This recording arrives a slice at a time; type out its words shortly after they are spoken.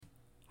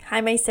Hi,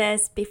 my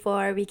sis.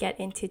 Before we get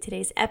into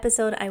today's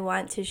episode, I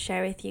want to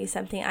share with you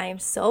something I am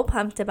so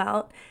pumped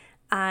about.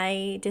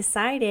 I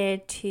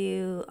decided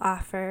to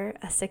offer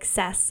a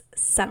success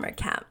summer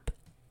camp.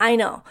 I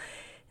know.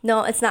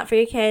 No, it's not for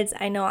your kids.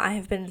 I know I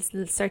have been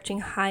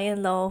searching high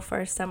and low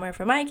for somewhere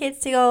for my kids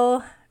to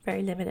go.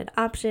 Very limited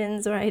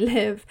options where I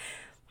live.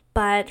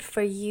 But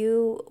for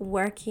you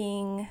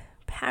working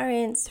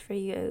parents, for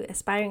you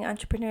aspiring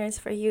entrepreneurs,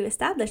 for you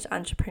established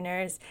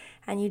entrepreneurs,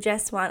 and you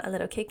just want a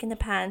little kick in the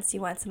pants,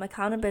 you want some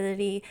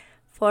accountability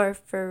for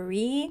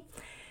free,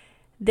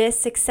 this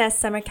Success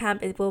Summer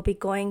Camp, it will be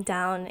going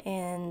down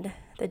in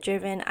the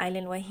Driven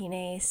Island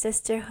Wahine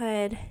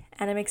Sisterhood,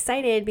 and I'm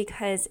excited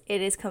because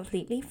it is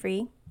completely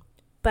free,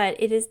 but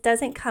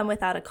doesn't come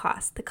without a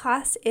cost. The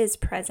cost is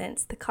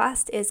presence. The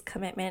cost is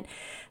commitment.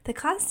 The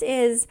cost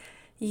is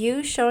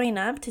you showing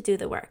up to do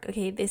the work.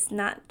 Okay, this is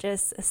not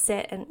just a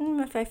sit and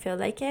if I feel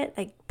like it,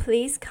 like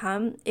please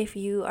come if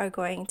you are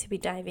going to be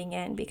diving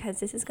in,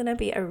 because this is going to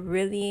be a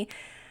really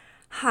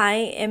high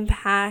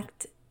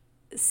impact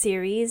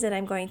series that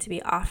I'm going to be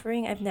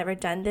offering. I've never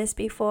done this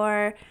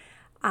before.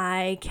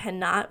 I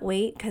cannot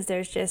wait because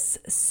there's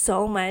just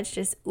so much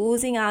just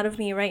oozing out of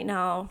me right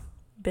now,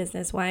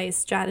 business-wise,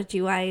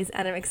 strategy-wise,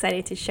 and I'm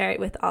excited to share it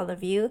with all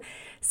of you.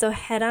 So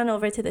head on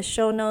over to the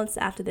show notes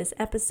after this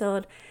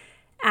episode.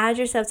 Add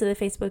yourself to the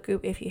Facebook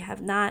group if you have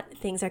not.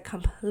 Things are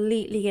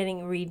completely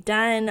getting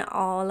redone,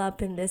 all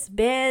up in this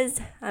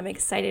biz. I'm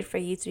excited for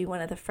you to be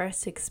one of the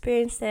first to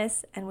experience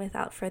this. And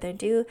without further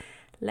ado,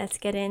 let's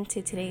get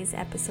into today's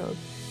episode.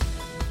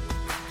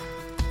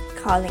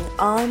 Calling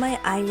all my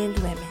island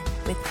women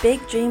with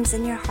big dreams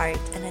in your heart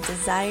and a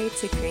desire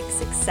to create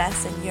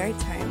success on your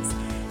terms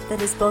that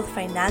is both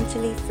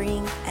financially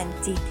freeing and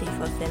deeply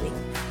fulfilling.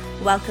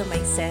 Welcome,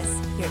 my sis.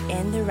 You're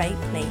in the right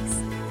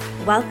place.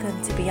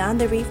 Welcome to Beyond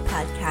the Reef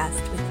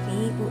podcast with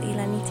me,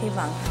 Uilani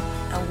Tevang,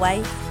 a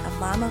wife, a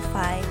mom of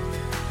 5,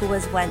 who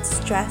was once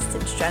stressed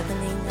and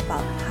struggling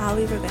about how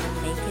we were going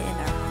to make it in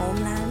our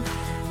homeland,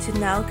 to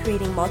now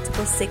creating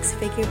multiple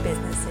 6-figure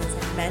businesses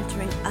and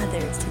mentoring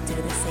others to do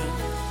the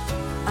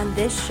same. On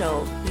this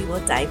show, we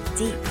will dive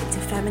deep into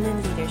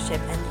feminine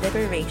leadership and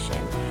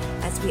liberation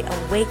as we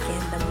awaken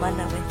the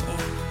mana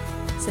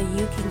within, so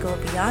you can go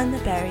beyond the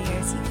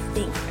barriers you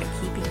think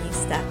are keeping you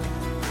stuck.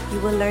 You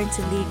will learn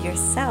to lead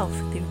yourself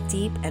through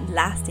deep and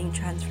lasting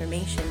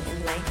transformation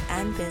in life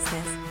and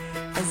business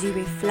as you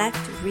reflect,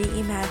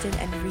 reimagine,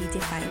 and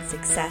redefine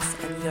success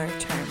on your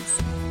terms.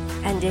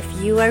 And if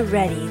you are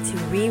ready to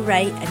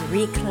rewrite and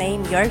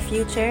reclaim your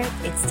future,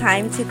 it's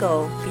time to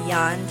go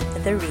beyond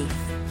the reef.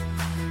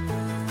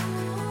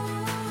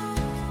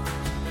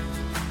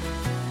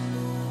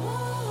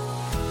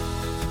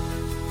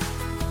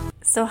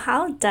 So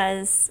how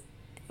does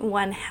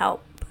one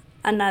help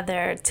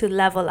another to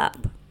level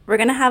up? We're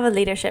going to have a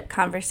leadership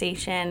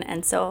conversation,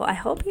 and so I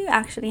hope you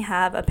actually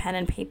have a pen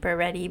and paper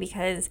ready,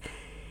 because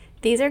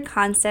these are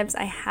concepts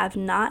I have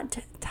not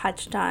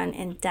touched on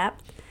in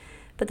depth,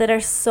 but that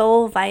are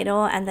so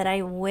vital and that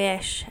I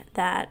wish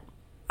that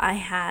I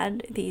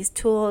had these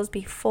tools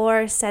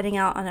before setting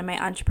out on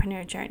my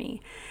entrepreneur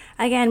journey.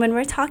 Again, when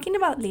we're talking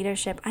about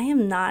leadership, I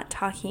am not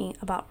talking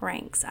about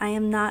ranks. I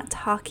am not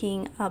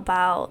talking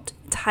about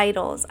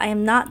titles. I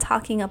am not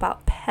talking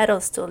about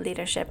pedestal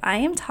leadership. I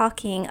am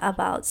talking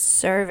about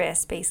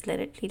service-based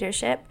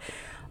leadership,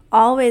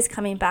 always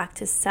coming back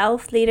to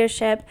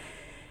self-leadership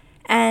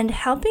and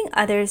helping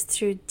others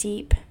through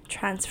deep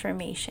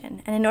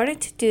transformation. And in order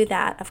to do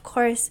that, of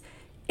course,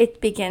 it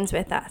begins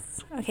with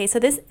us. Okay, so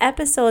this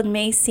episode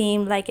may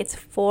seem like it's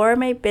for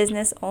my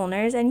business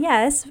owners, and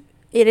yes,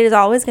 it is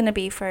always going to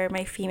be for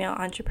my female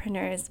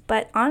entrepreneurs.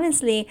 But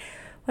honestly,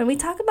 when we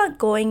talk about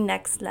going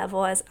next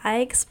level, as I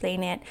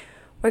explain it,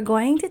 we're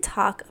going to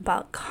talk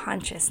about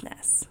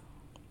consciousness.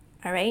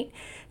 All right?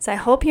 So I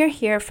hope you're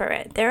here for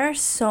it. There are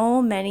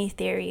so many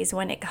theories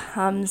when it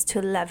comes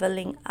to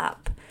leveling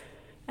up.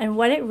 And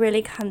what it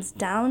really comes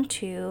down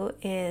to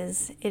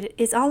is it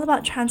is all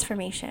about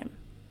transformation.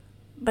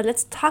 But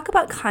let's talk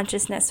about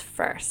consciousness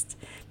first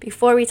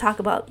before we talk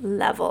about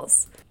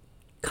levels.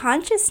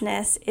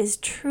 Consciousness is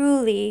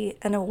truly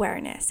an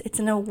awareness. It's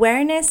an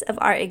awareness of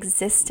our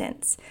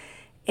existence.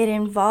 It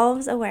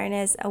involves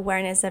awareness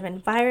of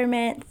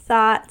environment,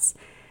 thoughts,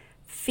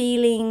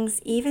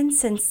 feelings, even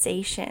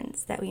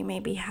sensations that we may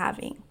be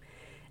having.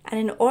 And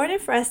in order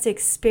for us to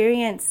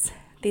experience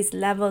these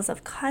levels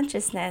of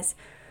consciousness,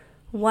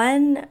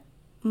 one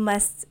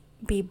must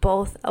be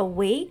both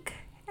awake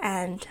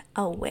and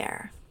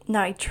aware.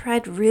 Now, I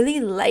tread really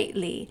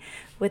lightly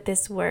with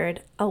this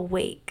word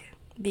awake,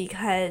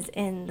 because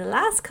in the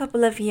last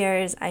couple of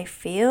years, I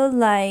feel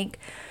like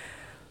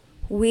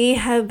we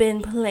have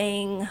been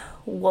playing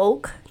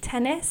woke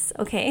tennis,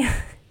 okay?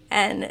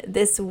 And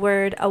this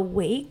word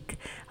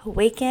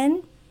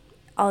awaken,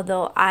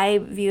 although I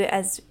view it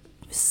as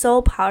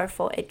so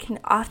powerful, it can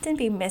often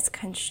be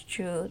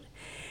misconstrued.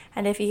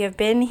 And if you have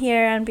been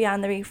here on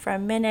Beyond the Reef for a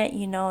minute,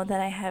 you know that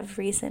I have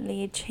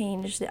recently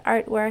changed the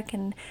artwork,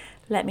 and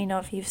let me know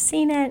if you've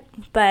seen it.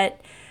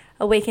 But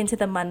awaken to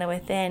the mana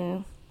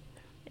within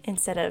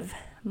instead of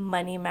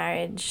money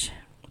marriage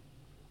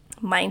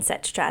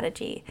mindset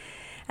strategy.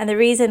 And the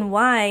reason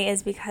why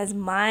is because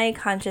my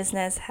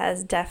consciousness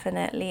has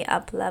definitely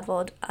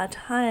up-leveled a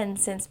ton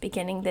since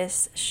beginning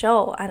this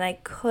show. And I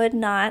could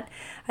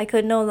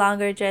no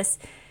longer just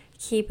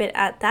keep it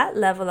at that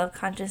level of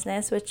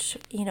consciousness, which,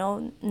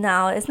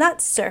 now is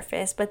not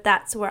surface, but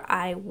that's where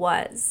I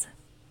was.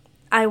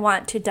 I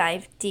want to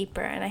dive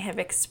deeper, and I have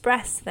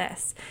expressed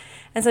this.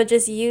 And so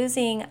just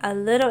using a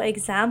little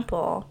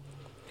example,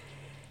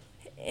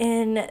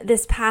 in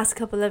this past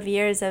couple of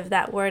years of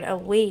that word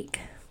awake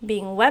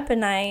being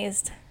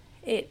weaponized,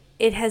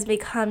 it has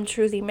become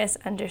truly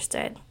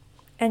misunderstood.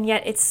 And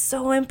yet it's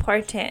so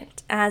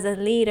important as a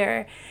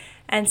leader,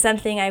 and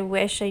something I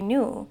wish I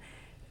knew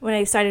when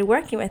I started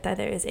working with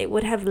others. It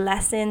would have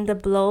lessened the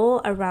blow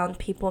around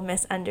people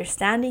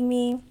misunderstanding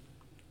me,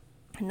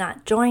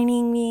 not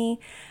joining me,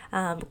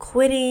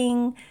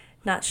 quitting,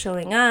 not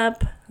showing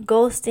up,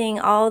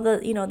 ghosting, all the,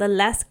 the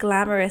less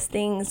glamorous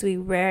things we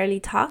rarely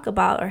talk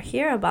about or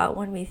hear about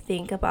when we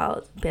think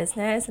about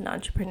business and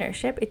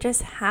entrepreneurship. It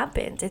just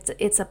happens.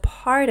 It's a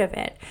part of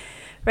it,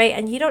 right?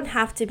 And you don't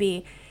have to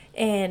be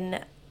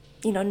in,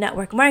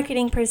 network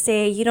marketing per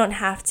se.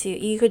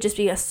 You could just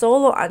be a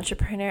solo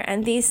entrepreneur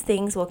and these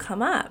things will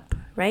come up,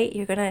 right?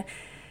 You're going to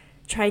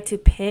try to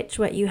pitch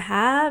what you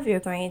have.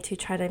 You're going to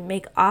try to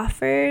make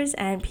offers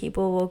and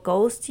people will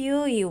ghost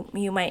you.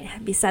 You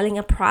might be selling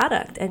a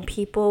product and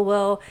people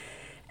will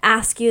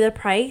ask you the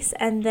price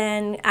and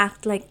then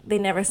act like they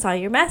never saw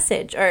your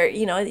message, or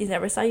you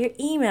never saw your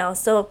email.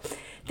 So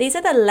these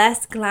are the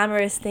less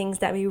glamorous things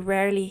that we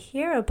rarely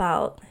hear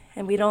about,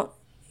 and we don't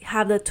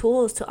have the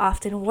tools to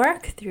often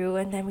work through,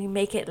 and then we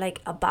make it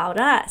like about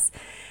us.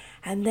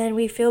 And then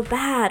we feel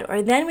bad,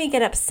 or then we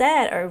get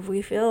upset, or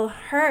we feel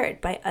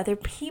hurt by other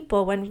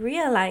people, when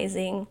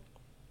realizing,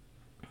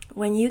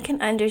 when you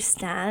can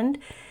understand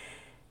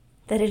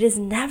that it is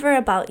never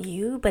about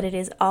you, but it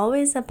is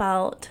always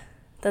about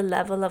the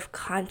level of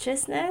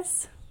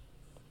consciousness,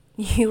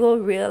 you will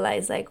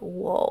realize like,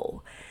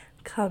 whoa,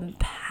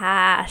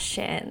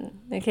 compassion.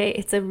 Okay,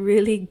 it's a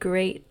really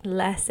great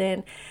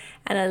lesson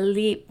and a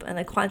leap, and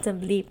a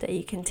quantum leap that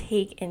you can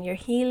take in your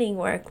healing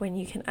work when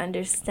you can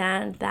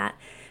understand that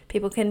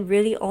people can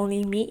really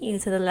only meet you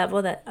to the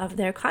level of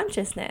their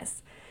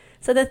consciousness.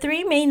 So the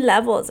three main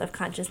levels of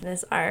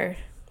consciousness are,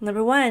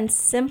 number one,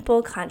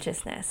 simple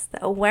consciousness,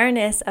 the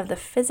awareness of the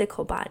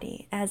physical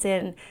body, as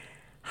in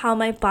how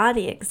my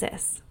body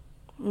exists.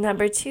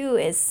 Number two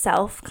is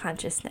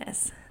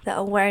self-consciousness, the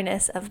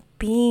awareness of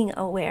being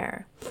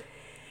aware.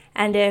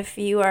 And if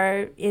you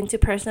are into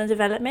personal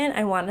development,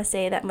 I want to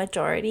say that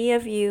majority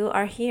of you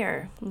are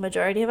here.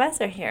 Majority of us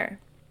are here,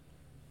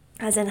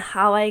 as in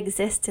how I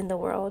exist in the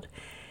world.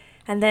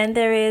 And then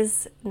there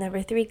is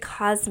number three,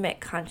 cosmic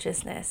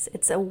consciousness.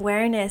 It's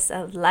awareness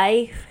of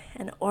life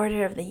and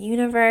order of the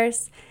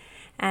universe,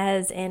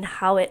 as in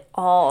how it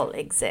all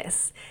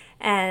exists.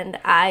 And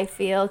I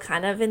feel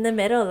kind of in the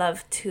middle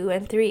of 2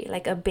 and 3,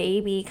 like a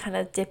baby kind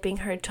of dipping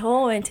her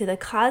toe into the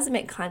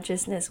cosmic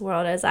consciousness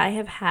world, as I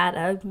have had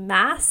a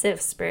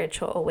massive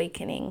spiritual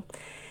awakening.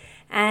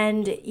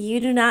 And you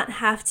do not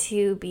have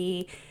to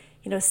be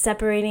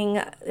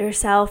separating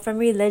yourself from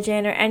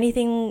religion or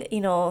anything,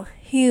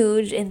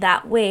 huge in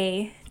that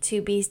way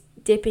to be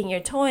dipping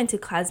your toe into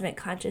cosmic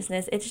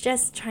consciousness. It's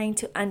just trying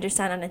to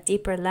understand on a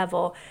deeper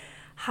level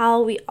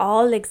how we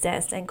all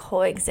exist and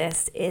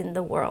coexist in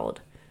the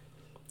world.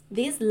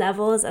 These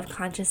levels of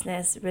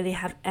consciousness really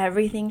have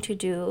everything to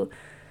do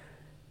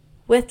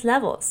with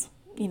levels.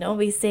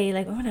 We say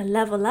like, we're going to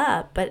level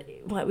up, but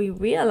what we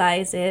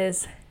realize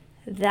is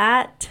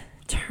that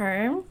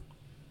term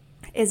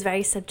is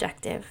very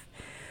subjective.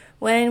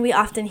 When we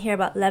often hear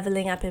about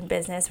leveling up in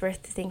business, we're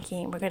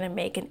thinking we're going to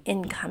make an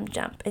income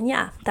jump. And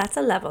yeah, that's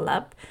a level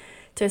up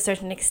to a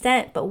certain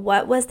extent. But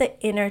what was the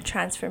inner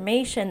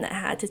transformation that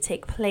had to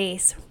take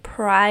place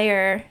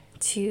prior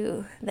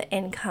to the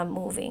income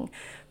moving,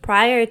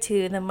 prior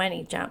to the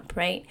money jump,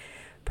 right?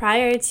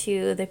 Prior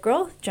to the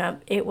growth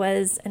jump, it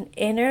was an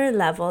inner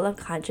level of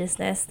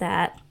consciousness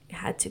that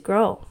had to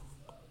grow.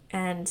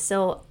 And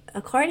so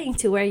according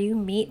to where you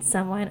meet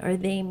someone or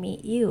they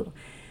meet you,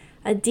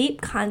 a deep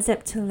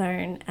concept to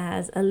learn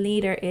as a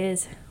leader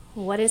is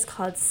what is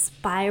called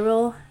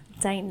spiral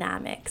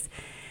dynamics.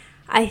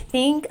 I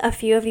think a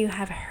few of you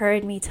have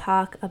heard me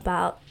talk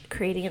about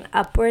creating an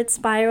upward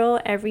spiral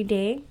every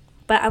day,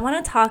 but I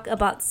want to talk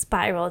about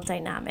spiral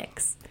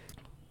dynamics.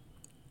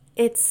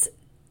 It's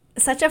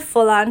such a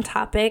full-on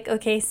topic,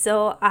 okay?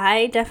 So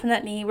I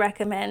definitely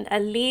recommend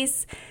at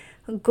least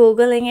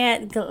Googling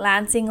it,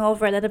 glancing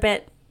over a little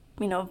bit,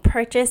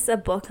 purchase a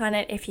book on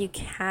it if you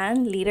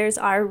can. Leaders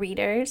are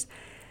readers.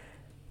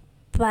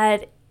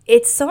 But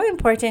it's so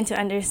important to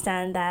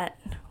understand that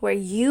where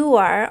you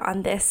are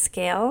on this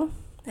scale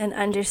and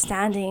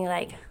understanding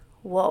like,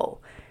 whoa,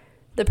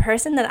 the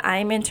person that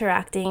I'm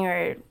interacting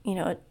or,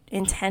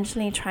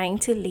 intentionally trying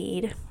to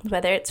lead,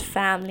 whether it's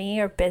family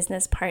or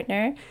business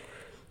partner,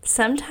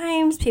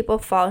 sometimes people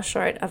fall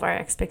short of our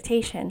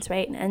expectations,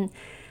 right? And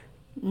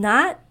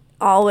not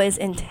always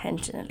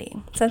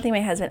intentionally. Something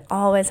my husband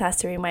always has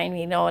to remind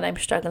me, when I'm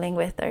struggling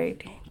with our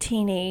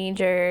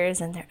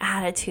teenagers and their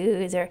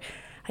attitudes, or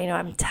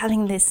I'm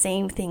telling the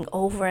same thing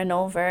over and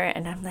over,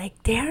 and I'm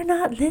like, they're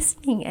not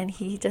listening. And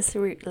he just,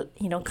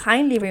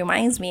 kindly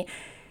reminds me,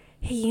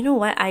 hey, you know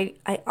what? I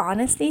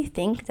honestly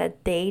think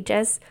that they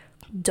just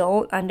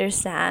don't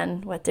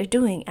understand what they're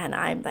doing. And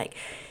I'm like,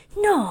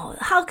 no,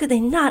 how could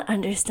they not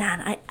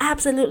understand? I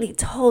absolutely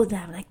told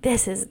them, like,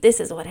 this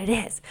is what it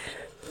is.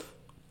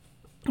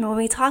 When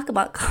we talk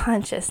about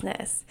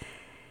consciousness,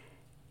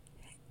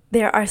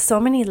 there are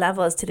so many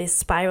levels to these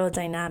spiral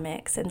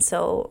dynamics. And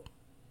so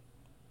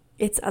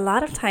it's a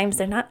lot of times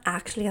they're not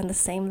actually on the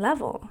same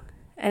level.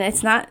 And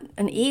it's not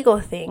an ego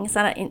thing. It's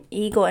not an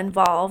ego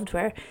involved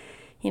where,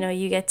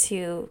 you get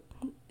to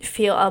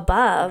feel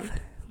above.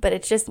 But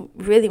it's just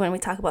really, when we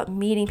talk about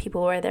meeting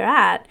people where they're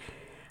at,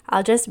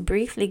 I'll just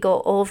briefly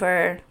go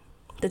over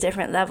the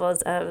different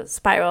levels of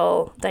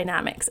spiral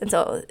dynamics. And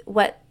so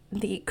what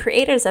the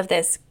creators of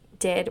this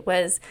did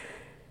was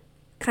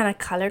kind of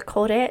color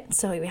code it.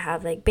 So we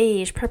have like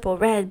beige, purple,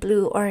 red,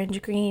 blue,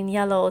 orange, green,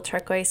 yellow,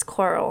 turquoise,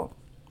 coral.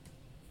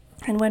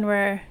 And when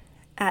we're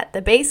at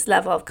the base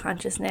level of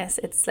consciousness,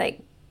 it's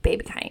like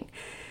baby kind,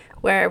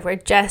 where we're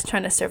just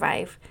trying to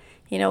survive.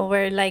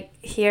 We're like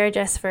here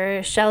just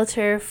for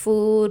shelter,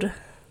 food,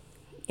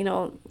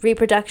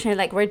 reproduction.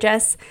 Like, we're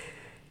just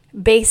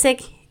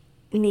basic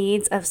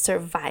needs of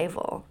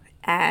survival.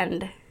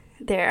 And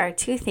there are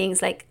two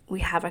things, like we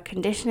have our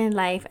condition in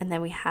life, and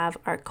then we have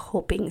our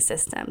coping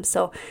system.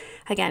 So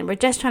again, we're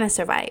just trying to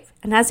survive.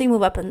 And as we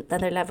move up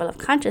another level of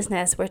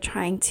consciousness, we're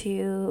trying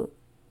to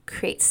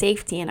create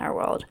safety in our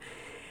world.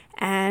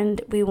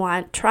 And we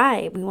want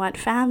tribe, we want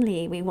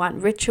family, we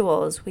want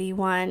rituals, we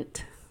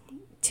want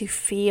to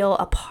feel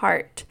a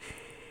part.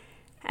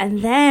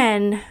 And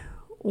then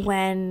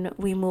when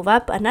we move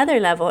up another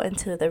level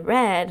into the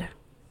red,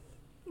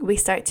 we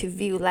start to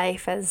view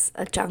life as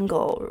a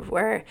jungle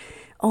where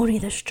only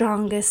the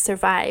strongest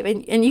survive.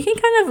 And you can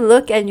kind of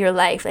look at your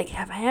life like,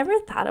 have I ever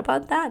thought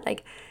about that?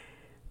 Like,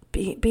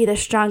 be the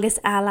strongest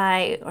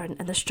ally,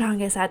 and the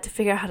strongest. I had to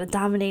figure out how to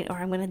dominate, or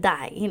I'm going to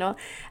die,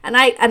 And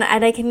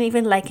I can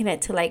even liken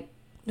it to like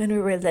when we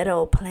were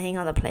little playing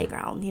on the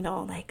playground,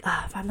 like,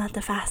 if I'm not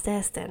the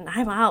fastest, then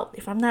I'm out.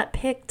 If I'm not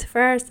picked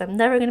first, I'm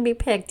never going to be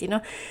picked,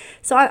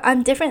 So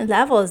on different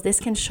levels, this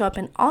can show up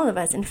in all of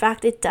us. In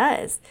fact, it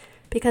does.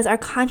 Because our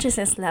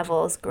consciousness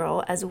levels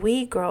grow as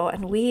we grow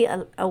and we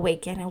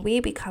awaken and we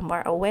become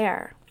more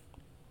aware.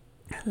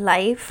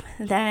 Life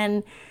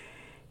then,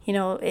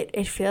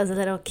 it feels a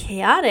little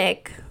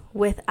chaotic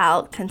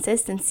without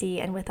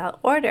consistency and without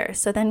order.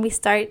 So then we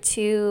start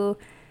to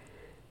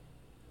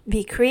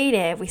be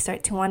creative. We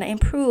start to want to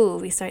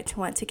improve. We start to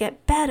want to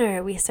get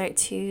better. We start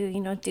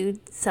to, do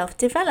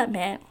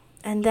self-development.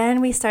 And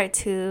then we start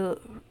to,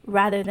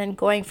 rather than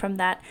going from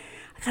that,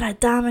 I gotta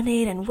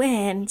dominate and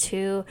win,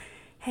 to,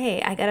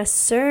 hey, I gotta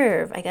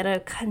serve, I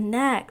gotta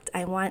connect,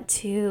 I want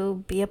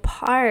to be a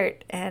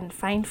part and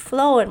find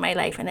flow in my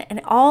life,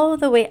 and all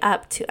the way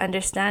up to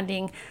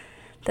understanding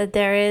that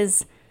there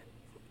is,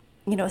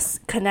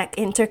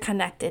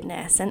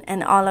 interconnectedness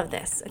and all of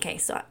this. Okay,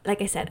 so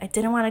like I said, I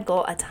didn't want to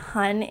go a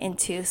ton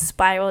into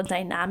spiral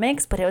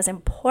dynamics, but it was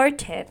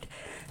important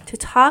to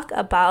talk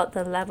about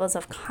the levels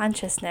of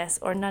consciousness,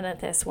 or none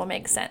of this will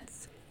make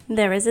sense.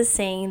 There is a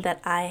saying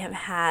that I have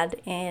had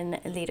in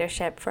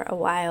leadership for a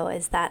while,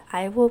 is that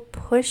I will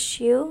push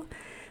you,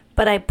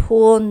 but I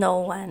pull no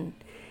one.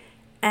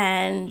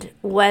 And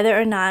whether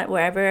or not,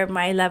 wherever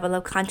my level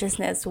of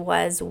consciousness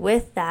was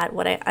with that,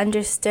 what I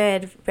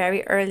understood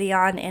very early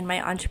on in my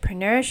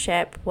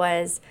entrepreneurship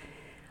was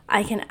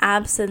I can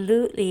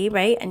absolutely,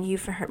 right? And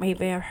you've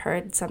maybe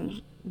heard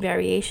some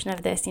variation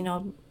of this,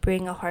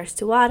 bring a horse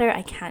to water,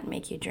 I can't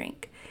make you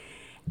drink.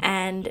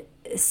 And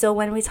so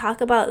when we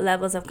talk about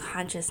levels of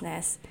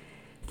consciousness,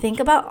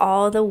 think about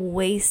all the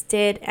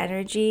wasted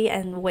energy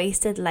and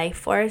wasted life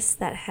force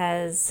that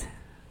has,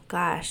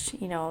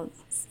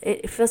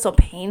 it feels so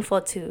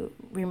painful to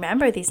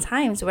remember these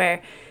times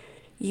where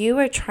you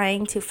were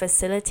trying to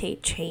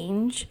facilitate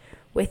change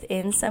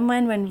within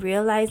someone when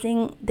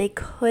realizing they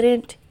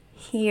couldn't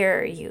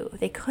hear you.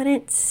 They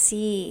couldn't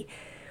see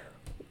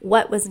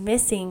what was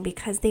missing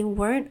because they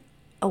weren't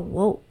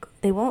awoke.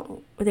 They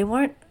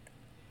weren't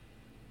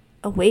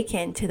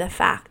awakened to the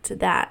fact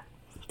that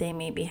they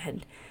maybe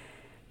had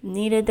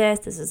needed this.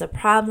 This is a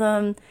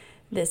problem.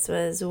 This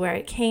was where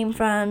it came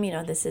from.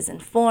 This is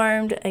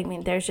informed. I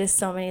mean, there's just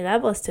so many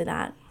levels to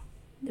that.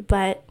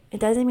 But it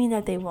doesn't mean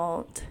that they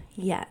won't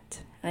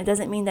yet. And it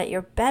doesn't mean that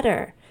you're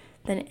better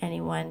than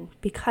anyone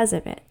because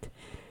of it.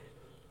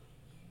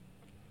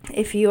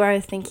 If you are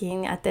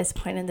thinking at this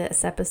point in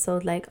this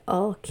episode, like,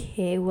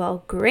 okay,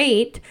 well,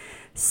 great.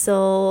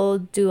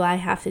 So do I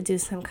have to do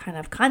some kind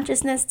of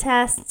consciousness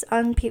tests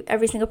on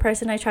every single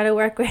person I try to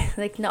work with?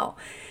 Like, no.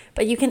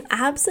 But you can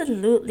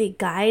absolutely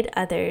guide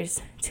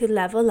others to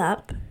level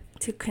up,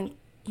 to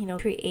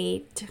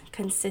create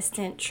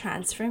consistent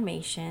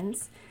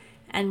transformations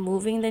and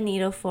moving the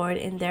needle forward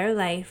in their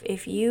life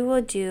if you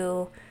will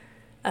do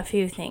a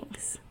few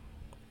things.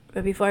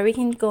 But before we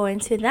can go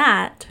into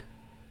that,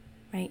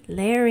 right,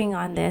 layering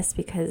on this,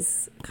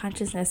 because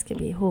consciousness can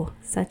be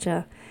such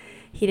a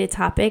heated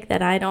topic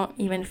that I don't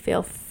even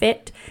feel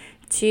fit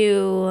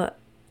to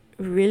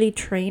really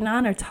train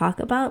on or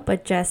talk about,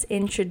 but just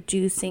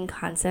introducing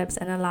concepts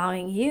and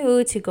allowing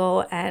you to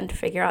go and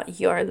figure out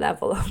your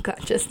level of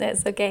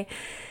consciousness. Okay,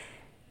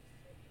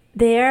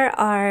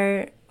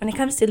 when it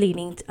comes to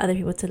leading other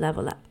people to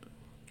level up,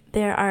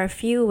 there are a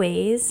few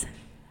ways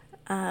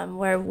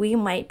where we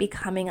might be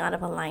coming out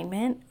of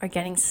alignment or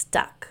getting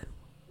stuck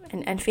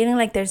and feeling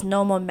like there's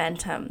no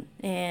momentum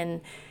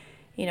in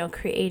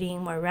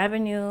creating more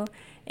revenue,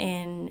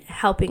 in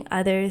helping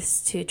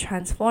others to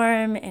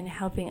transform, in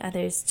helping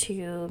others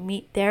to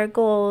meet their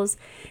goals,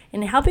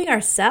 in helping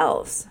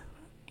ourselves,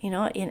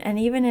 and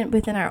even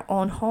within our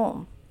own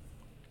home.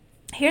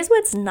 Here's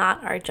what's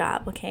not our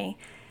job, okay?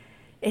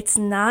 It's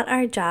not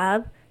our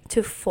job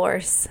to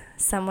force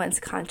someone's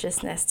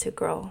consciousness to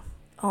grow.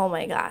 Oh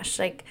my gosh,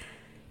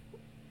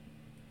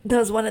 that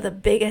was one of the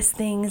biggest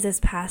things this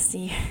past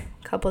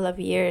couple of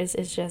years,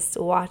 is just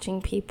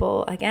watching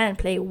people, again,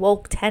 play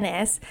woke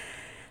tennis.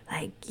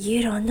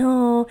 You don't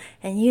know,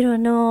 and you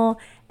don't know.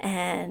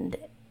 And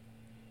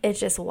it's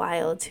just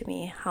wild to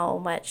me how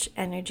much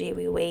energy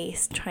we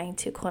waste trying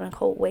to, quote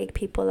unquote, wake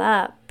people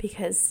up,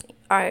 because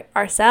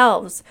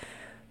ourselves,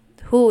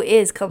 who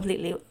is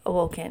completely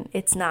awoken,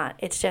 it's not.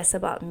 It's just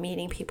about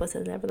meeting people to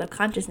the level of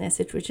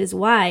consciousness, which is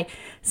why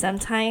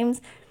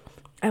sometimes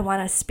I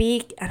want to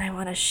speak and I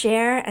want to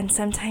share. And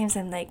sometimes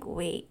I'm like,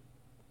 wait,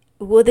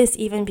 will this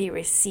even be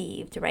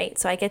received, right?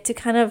 So I get to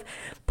kind of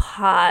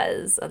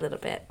pause a little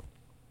bit.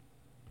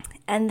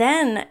 And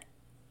then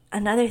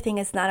another thing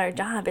is not our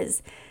job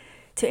is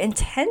to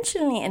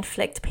intentionally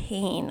inflict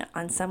pain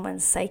on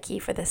someone's psyche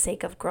for the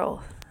sake of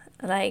growth.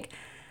 I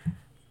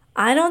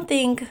don't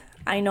think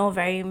I know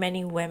very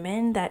many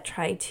women that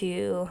try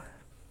to,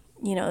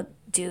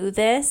 do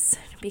this,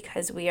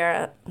 because we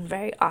are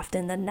very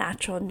often the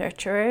natural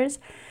nurturers.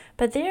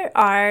 But there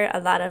are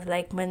a lot of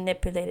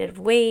manipulative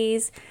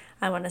ways.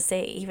 I want to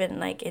say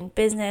even in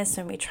business,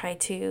 when we try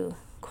to,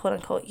 quote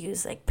unquote,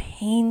 use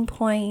pain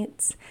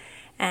points.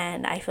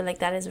 And I feel like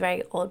that is a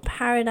very old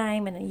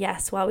paradigm. And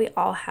yes, while we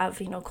all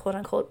have, quote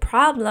unquote,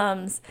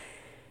 problems,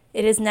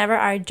 it is never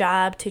our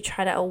job to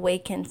try to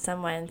awaken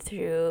someone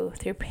through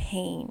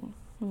pain.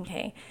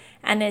 Okay.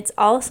 And it's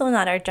also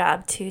not our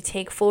job to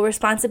take full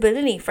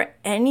responsibility for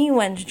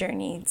anyone's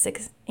journey,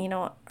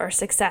 or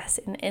success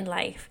in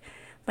life.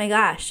 My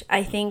gosh,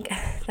 I think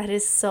that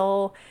is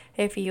so,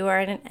 if you are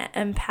an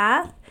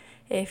empath,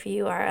 if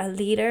you are a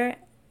leader,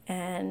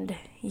 and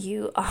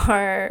you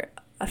are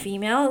a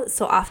female,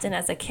 so often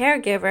as a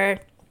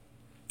caregiver,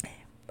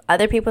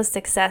 other people's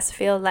success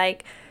feel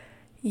like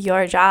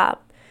your job,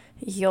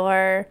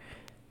 your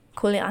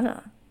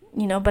kuleana,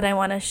 but I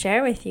want to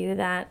share with you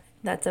that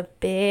that's a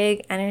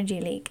big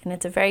energy leak, and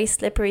it's a very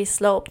slippery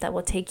slope that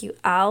will take you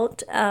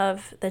out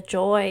of the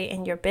joy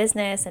in your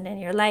business and in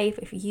your life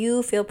if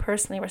you feel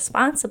personally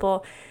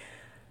responsible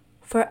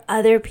for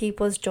other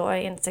people's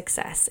joy and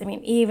success. I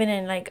mean, even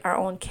in our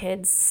own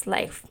kids'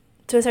 life,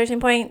 to a certain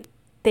point,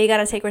 they got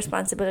to take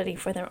responsibility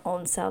for their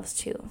own selves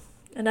too.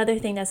 Another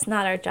thing that's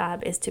not our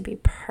job is to be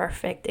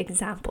perfect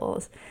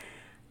examples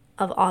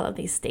of all of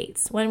these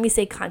states. When we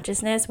say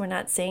consciousness, we're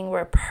not saying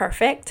we're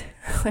perfect.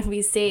 When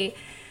we say,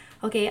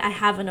 okay, I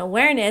have an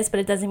awareness,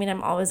 but it doesn't mean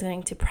I'm always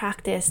going to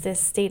practice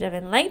this state of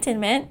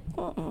enlightenment.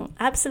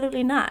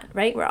 Absolutely not,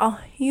 right? We're all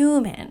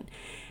human.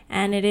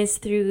 And it is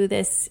through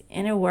this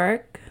inner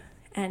work,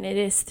 and it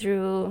is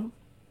through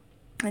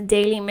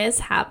daily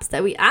mishaps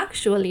that we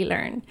actually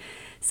learn.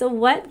 So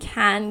what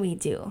can we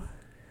do?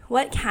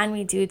 What can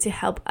we do to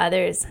help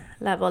others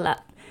level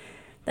up?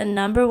 The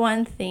number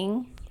one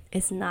thing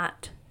is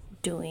not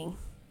doing.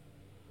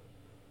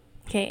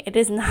 Okay, it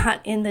is not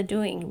in the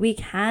doing. We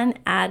can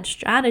add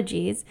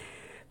strategies,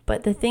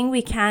 but the thing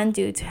we can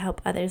do to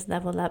help others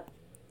level up,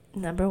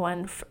 number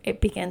one,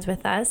 it begins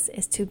with us,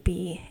 is to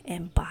be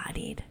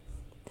embodied.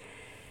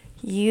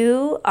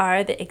 You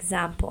are the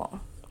example,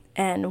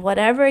 and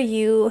whatever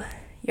your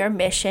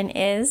mission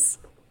is,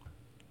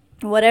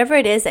 whatever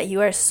it is that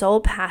you are so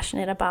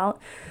passionate about,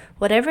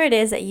 whatever it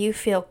is that you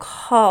feel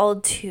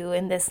called to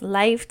in this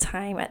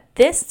lifetime at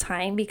this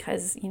time,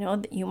 because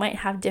you might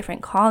have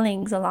different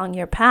callings along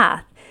your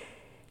path,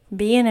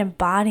 be an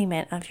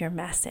embodiment of your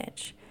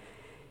message.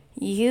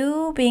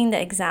 You being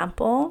the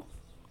example,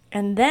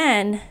 and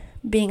then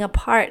being a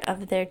part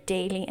of their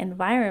daily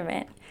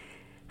environment.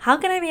 How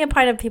can I be a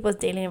part of people's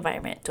daily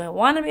environment? Do I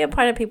want to be a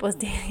part of people's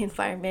daily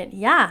environment?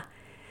 Yeah.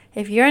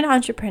 If you're an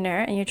entrepreneur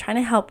and you're trying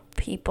to help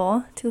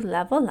people to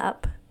level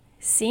up,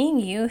 seeing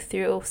you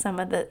through some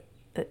of the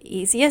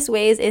easiest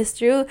ways is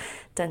through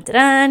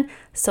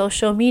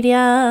social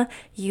media.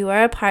 You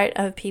are a part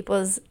of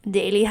people's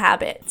daily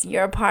habits.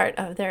 You're a part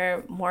of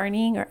their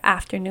morning or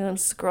afternoon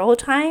scroll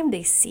time.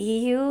 They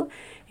see you.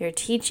 You're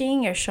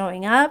teaching. You're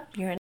showing up.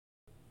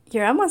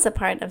 You're almost a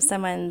part of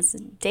someone's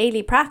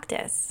daily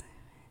practice.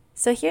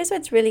 So here's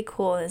what's really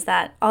cool is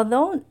that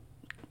although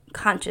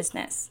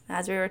consciousness,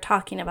 as we were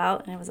talking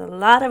about. And it was a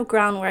lot of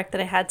groundwork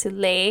that I had to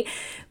lay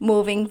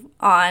moving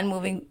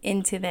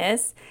into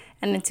this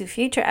and into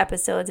future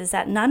episodes, is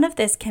that none of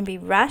this can be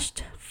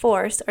rushed,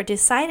 forced, or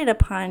decided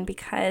upon,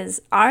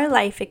 because our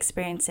life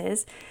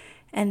experiences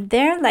and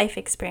their life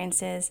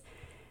experiences,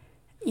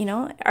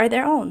 are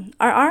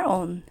our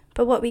own.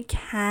 But what we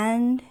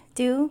can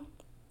do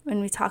when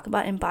we talk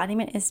about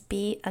embodiment is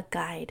be a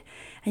guide.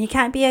 And you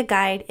can't be a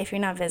guide if you're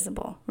not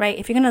visible, right?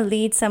 If you're going to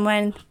lead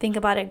someone, think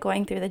about it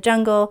going through the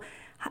jungle.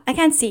 I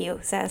can't see you,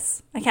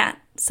 sis. I can't.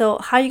 So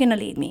how are you going to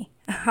lead me?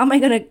 How are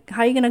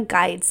you going to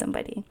guide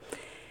somebody?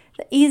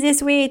 The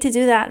easiest way to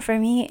do that for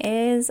me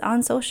is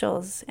on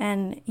socials,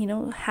 and,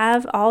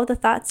 have all the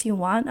thoughts you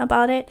want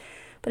about it.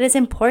 But it's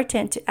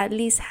important to at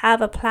least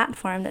have a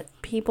platform that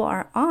people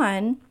are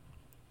on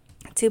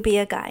to be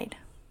a guide.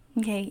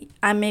 Okay,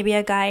 I may be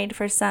a guide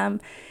for some,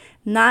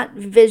 not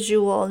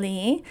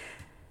visually,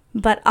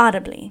 but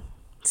audibly.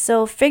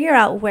 So figure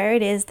out where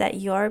it is that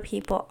your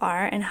people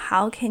are and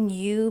how can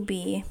you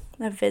be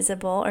a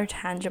visible or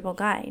tangible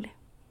guide.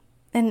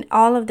 And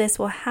all of this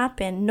will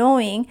happen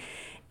knowing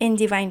in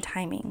divine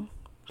timing.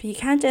 But you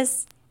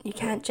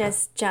can't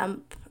just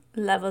jump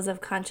levels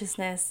of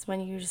consciousness when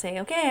you say,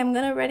 okay, I'm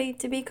ready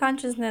to be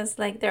consciousness.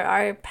 Like, there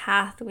are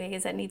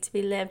pathways that need to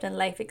be lived and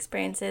life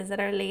experiences that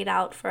are laid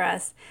out for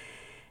us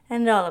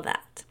and all of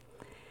that.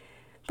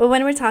 But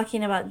when we're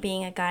talking about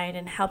being a guide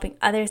and helping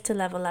others to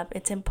level up,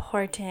 it's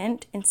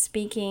important in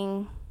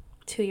speaking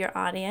to your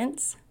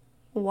audience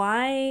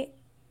why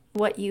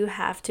what you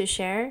have to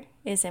share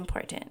is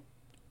important.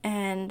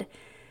 And,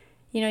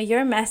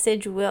 your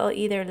message will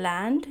either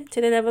land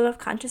to the level of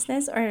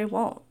consciousness or it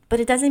won't. But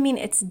it doesn't mean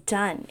it's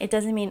done. It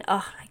doesn't mean,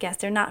 I guess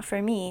they're not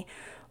for me.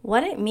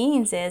 What it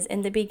means is,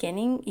 in the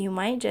beginning, you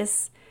might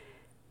just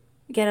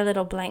get a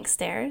little blank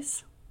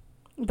stares.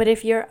 But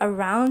if you're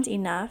around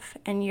enough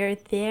and you're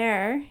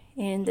there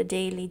in the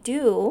daily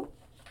do,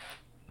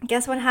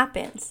 guess what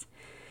happens?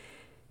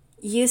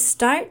 You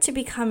start to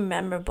become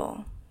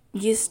memorable.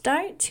 You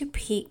start to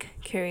pique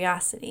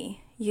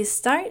curiosity. You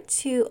start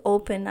to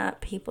open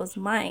up people's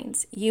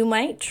minds. You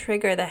might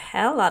trigger the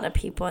hell out of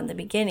people in the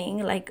beginning,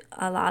 like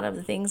a lot of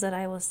the things that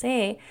I will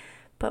say.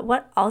 But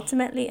what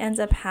ultimately ends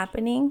up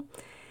happening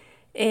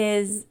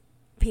is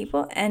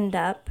people end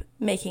up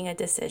making a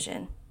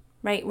decision.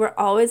 Right? We're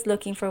always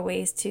looking for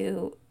ways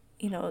to,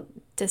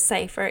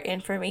 decipher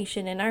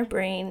information in our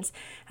brains,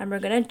 and we're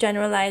going to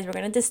generalize, we're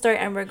going to distort,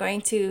 and we're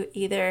going to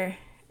either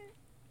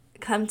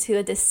come to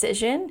a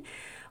decision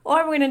or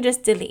we're going to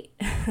just delete.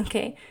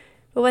 Okay?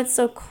 But what's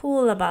so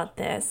cool about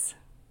this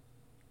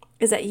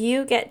is that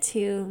you get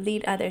to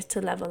lead others to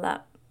level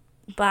up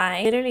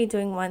by literally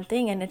doing one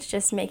thing, and it's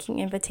just making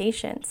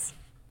invitations.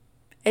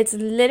 It's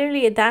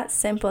literally that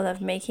simple,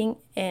 of making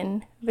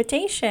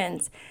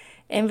invitations.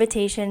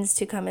 Invitations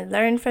to come and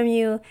learn from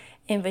you,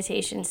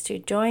 invitations to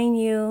join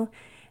you.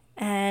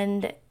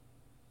 And,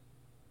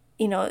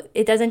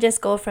 it doesn't just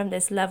go from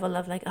this level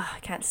of like, I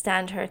can't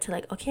stand her, to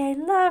like, okay, I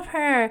love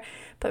her.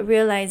 But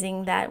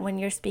realizing that when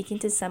you're speaking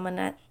to someone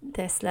at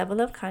this level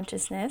of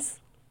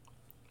consciousness,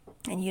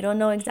 and you don't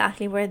know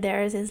exactly where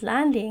theirs is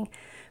landing,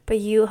 but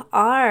you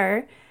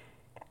are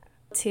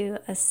to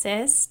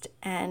assist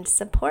and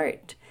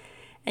support.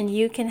 And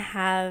you can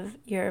have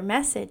your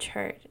message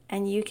heard,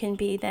 and you can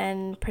be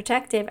then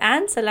protective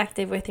and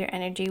selective with your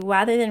energy,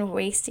 rather than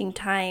wasting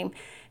time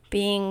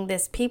being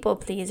this people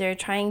pleaser,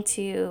 trying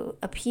to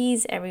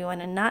appease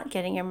everyone and not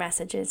getting your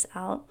messages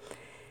out.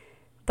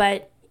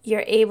 But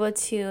you're able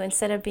to,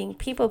 instead of being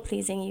people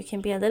pleasing, you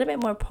can be a little bit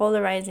more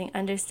polarizing,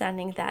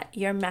 understanding that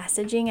your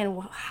messaging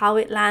and how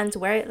it lands,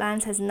 where it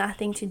lands, has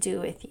nothing to do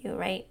with you,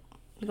 right?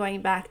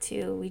 Going back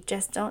to, we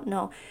just don't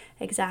know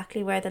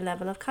exactly where the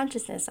level of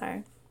consciousness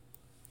are.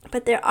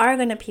 But there are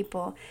going to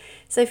people.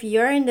 So if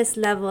you're in this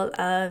level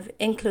of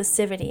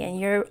inclusivity and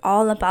you're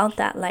all about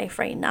that life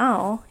right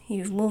now,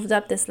 you've moved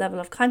up this level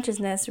of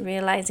consciousness,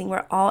 realizing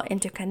we're all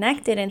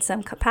interconnected in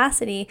some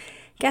capacity,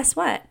 guess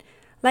what?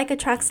 Like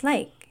attracts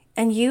like.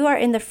 And you are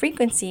in the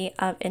frequency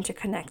of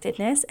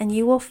interconnectedness, and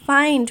you will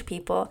find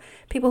people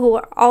who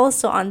are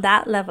also on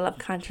that level of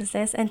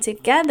consciousness. And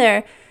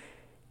together,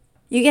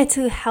 you get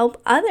to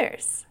help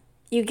others.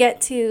 You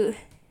get to,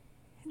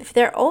 if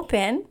they're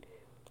open,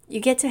 you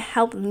get to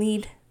help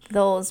lead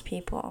those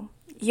people.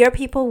 Your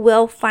people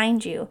will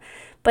find you,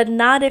 but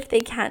not if they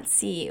can't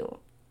see you,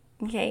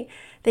 okay?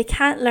 They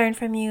can't learn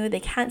from you.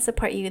 They can't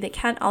support you. They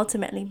can't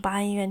ultimately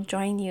buy you and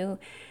join you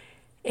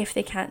if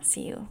they can't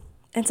see you.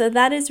 And so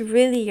that is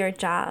really your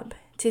job,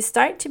 to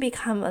start to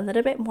become a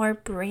little bit more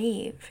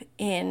brave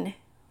in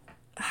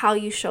how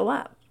you show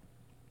up.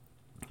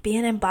 Be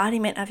an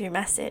embodiment of your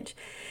message.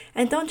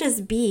 And don't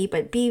just be,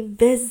 but be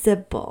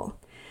visible.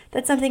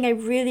 That's something I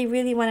really,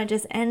 really want to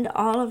just end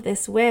all of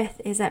this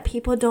with, is that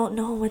people don't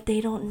know what they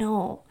don't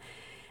know.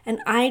 And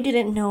I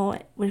didn't know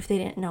what if they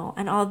didn't know.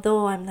 And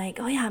although I'm like,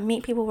 oh yeah,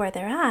 meet people where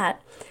they're at,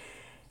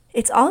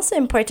 it's also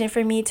important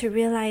for me to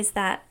realize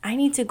that I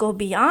need to go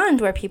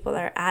beyond where people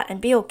are at and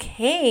be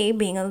okay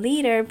being a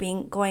leader,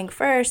 going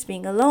first,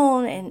 being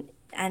alone, and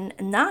and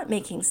not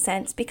making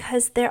sense,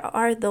 because there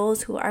are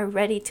those who are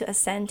ready to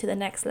ascend to the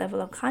next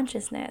level of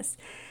consciousness.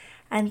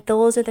 And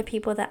those are the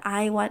people that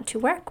I want to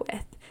work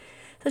with.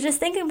 So just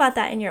thinking about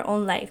that in your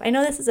own life. I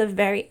know this is a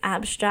very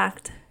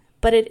abstract,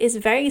 but it is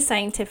very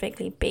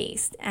scientifically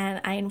based.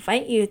 And I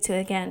invite you to,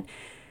 again,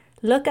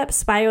 look up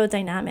spiral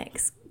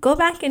dynamics. Go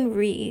back and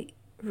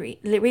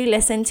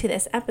re-listen to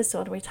this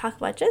episode where we talk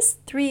about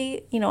just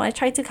three, I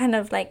tried to kind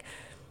of like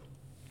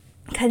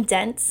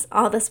condense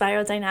all the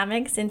spiral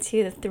dynamics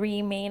into the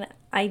three main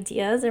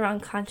ideas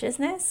around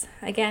consciousness.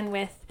 Again,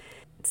 with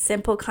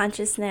simple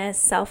consciousness,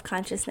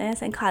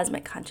 self-consciousness, and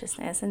cosmic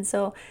consciousness. And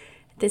so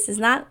this is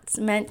not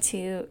meant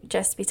to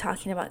just be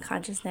talking about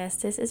consciousness.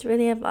 This is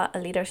really about a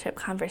leadership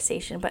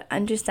conversation, but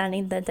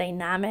understanding the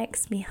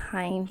dynamics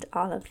behind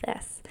all of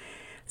this.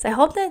 So I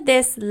hope that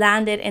this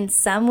landed in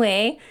some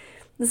way.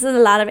 This is a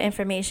lot of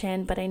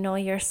information, but I know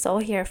you're so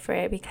here for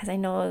it, because I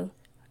know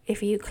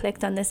if you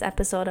clicked on this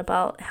episode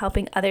about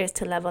helping others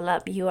to level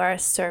up, you are a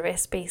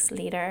service-based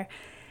leader.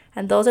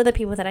 And those are the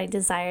people that I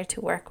desire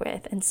to work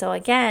with. And so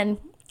again,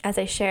 as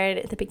I shared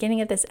at the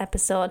beginning of this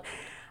episode,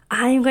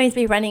 I am going to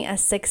be running a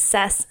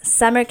success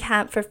summer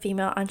camp for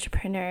female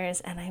entrepreneurs,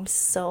 and I'm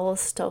so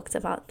stoked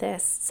about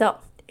this. So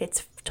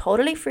it's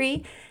totally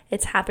free.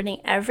 It's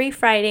happening every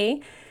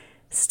Friday,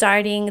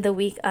 starting the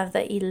week of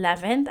the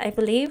 11th, I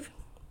believe.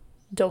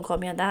 Don't quote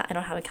me on that. I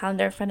don't have a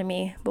calendar in front of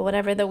me, but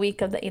whatever the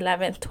week of the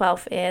 11th,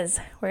 12th is,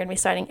 we're going to be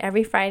starting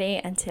every Friday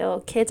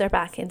until kids are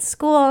back in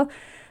school.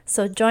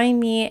 So join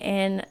me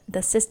in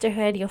the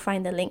sisterhood. You'll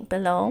find the link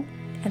below,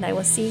 and I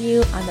will see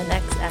you on the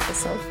next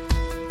episode.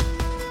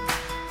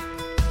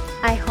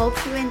 I hope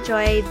you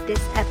enjoyed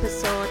this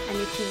episode, and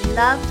if you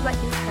loved what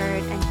you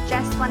heard and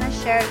just want to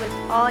share it with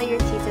all your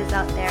teachers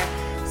out there,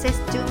 sis,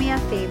 do me a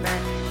favor.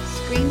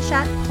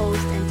 Screenshot,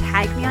 post, and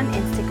tag me on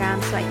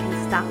Instagram so I can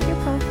stalk your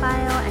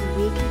profile and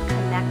we can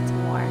connect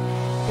more.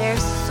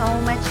 There's so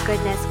much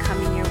goodness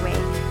coming your way,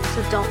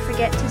 so don't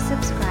forget to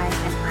subscribe,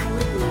 and I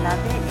would love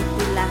it if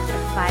you left a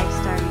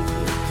 5-star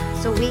review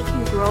so we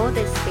can grow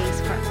this space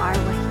for our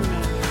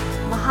Wahine.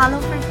 Mahalo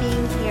for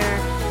being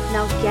here.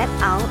 Now get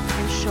out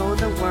and show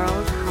the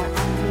world